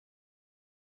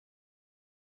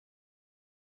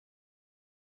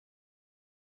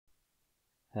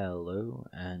Hello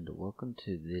and welcome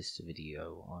to this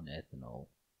video on ethanol.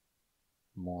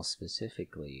 More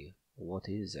specifically, what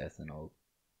is ethanol?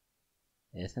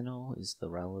 Ethanol is the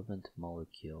relevant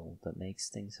molecule that makes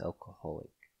things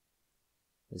alcoholic,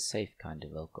 the safe kind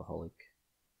of alcoholic.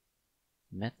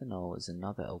 Methanol is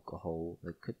another alcohol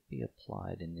that could be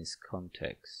applied in this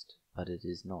context, but it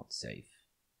is not safe.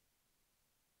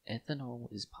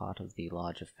 Ethanol is part of the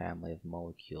larger family of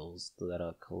molecules that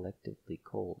are collectively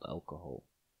called alcohol.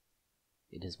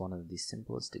 It is one of the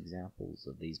simplest examples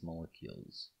of these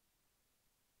molecules.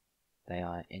 They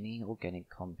are any organic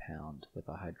compound with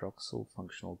a hydroxyl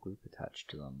functional group attached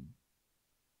to them.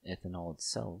 Ethanol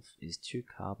itself is two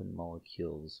carbon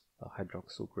molecules with a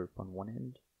hydroxyl group on one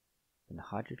end and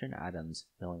hydrogen atoms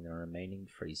filling the remaining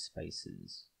free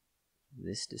spaces.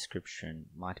 This description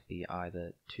might be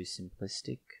either too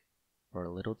simplistic or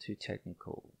a little too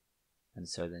technical, and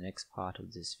so the next part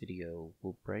of this video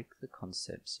will break the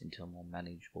concepts into more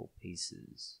manageable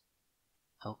pieces.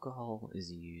 Alcohol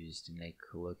is used in a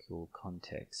colloquial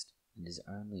context and is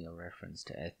only a reference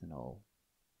to ethanol.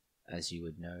 As you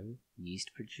would know,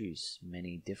 yeast produce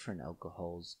many different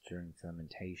alcohols during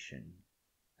fermentation,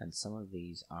 and some of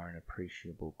these are in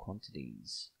appreciable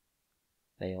quantities.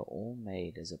 They are all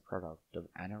made as a product of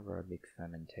anaerobic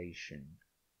fermentation,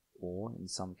 or in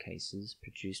some cases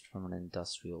produced from an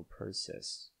industrial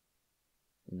process.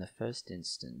 In the first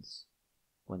instance,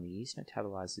 when the yeast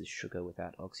metabolizes sugar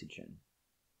without oxygen,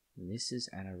 this is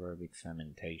anaerobic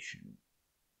fermentation.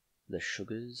 The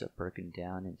sugars are broken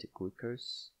down into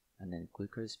glucose, and then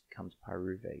glucose becomes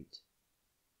pyruvate.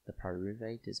 The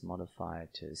pyruvate is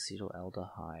modified to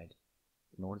acetaldehyde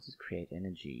in order to create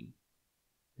energy.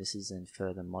 This is then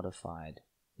further modified,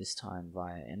 this time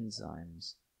via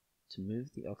enzymes, to move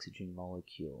the oxygen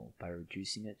molecule by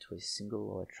reducing it to a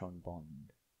single electron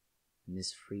bond, and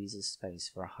this frees a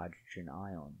space for a hydrogen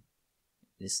ion.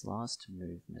 This last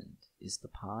movement is the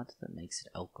part that makes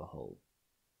it alcohol.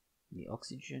 The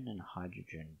oxygen and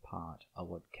hydrogen part are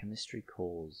what chemistry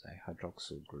calls a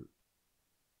hydroxyl group.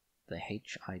 The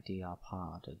HIDR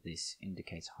part of this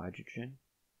indicates hydrogen,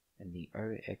 and the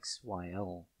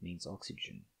OXYL means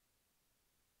oxygen.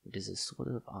 It is a sort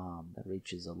of arm that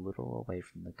reaches a little away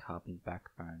from the carbon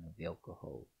backbone of the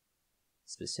alcohol.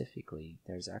 Specifically,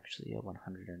 there is actually a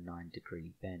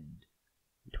 109-degree bend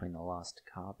between the last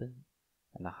carbon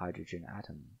and the hydrogen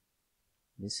atom.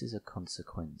 This is a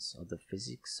consequence of the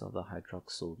physics of the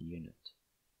hydroxyl unit.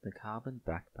 The carbon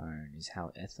backbone is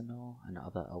how ethanol and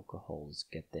other alcohols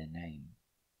get their name.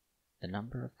 The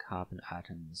number of carbon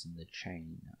atoms in the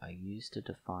chain are used to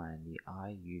define the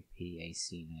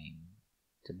IUPAC name.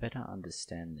 To better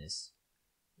understand this,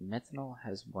 methanol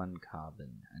has one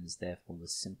carbon and is therefore the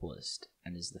simplest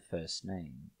and is the first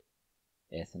named.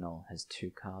 Ethanol has two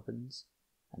carbons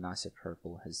and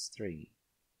isopropyl has three.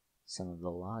 Some of the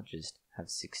largest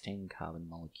have 16 carbon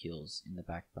molecules in the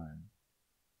backbone.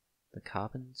 The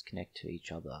carbons connect to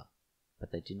each other,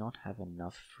 but they do not have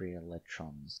enough free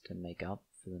electrons to make up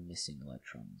for the missing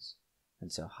electrons,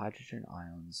 and so hydrogen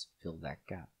ions fill that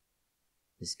gap.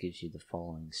 This gives you the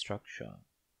following structure.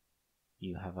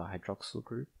 You have a hydroxyl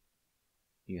group,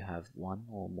 you have one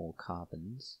or more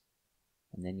carbons,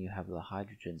 and then you have the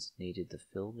hydrogens needed to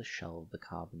fill the shell of the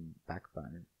carbon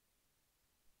backbone.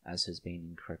 As has been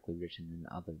incorrectly written in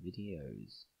other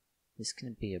videos, this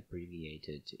can be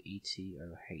abbreviated to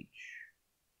ETOH.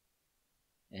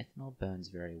 Ethanol burns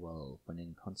very well when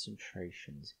in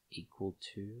concentrations equal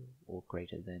to or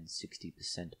greater than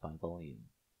 60% by volume.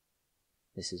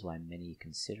 This is why many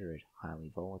consider it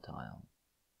highly volatile.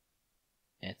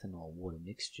 Ethanol-water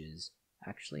mixtures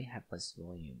actually have less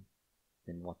volume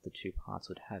than what the two parts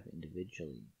would have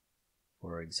individually.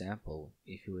 For example,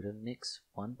 if you were to mix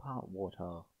 1 part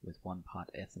water with 1 part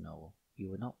ethanol,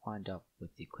 you would not wind up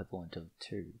with the equivalent of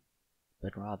 2,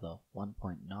 but rather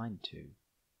 1.92.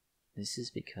 This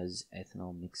is because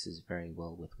ethanol mixes very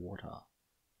well with water.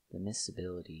 The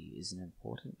miscibility is an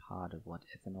important part of what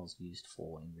ethanol is used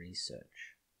for in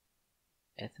research.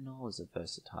 Ethanol is a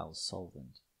versatile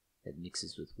solvent that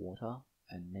mixes with water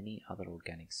and many other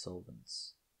organic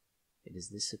solvents. It is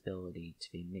this ability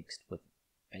to be mixed with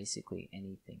basically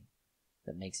anything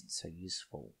that makes it so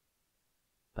useful,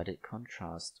 but it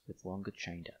contrasts with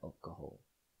longer-chained alcohol.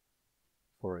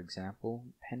 For example,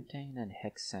 pentane and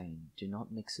hexane do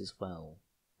not mix as well,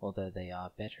 although they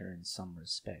are better in some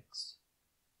respects.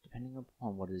 Depending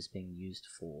upon what it is being used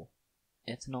for,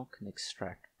 ethanol can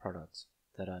extract products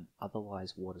that are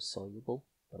otherwise water-soluble,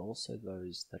 but also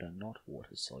those that are not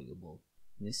water-soluble.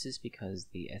 This is because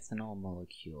the ethanol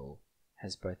molecule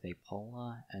has both a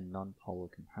polar and non-polar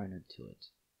component to it.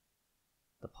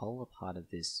 The polar part of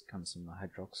this comes from the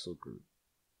hydroxyl group,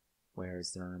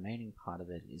 whereas the remaining part of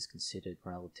it is considered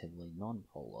relatively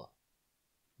non-polar.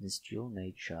 This dual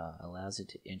nature allows it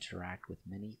to interact with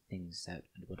many things that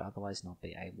it would otherwise not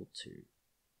be able to.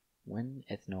 When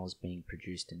ethanol is being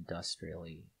produced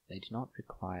industrially, they do not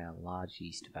require large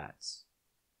yeast vats.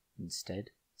 Instead,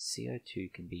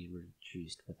 CO2 can be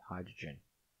reduced with hydrogen,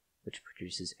 which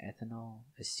produces ethanol,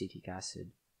 acetic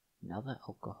acid, and other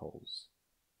alcohols.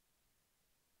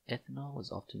 Ethanol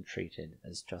is often treated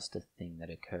as just a thing that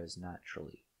occurs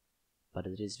naturally, but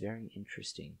it is very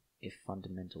interesting, if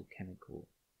fundamental chemical.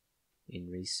 In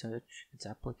research, its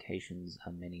applications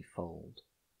are many-fold.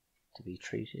 To be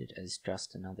treated as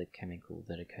just another chemical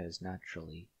that occurs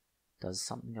naturally does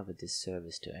something of a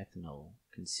disservice to ethanol,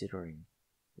 considering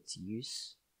its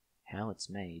use, how it's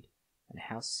made, and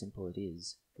how simple it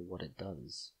is for what it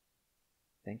does.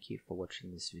 Thank you for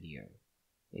watching this video.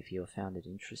 If you have found it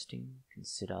interesting,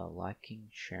 consider liking,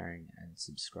 sharing, and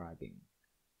subscribing.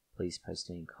 Please post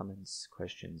any comments,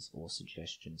 questions, or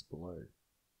suggestions below.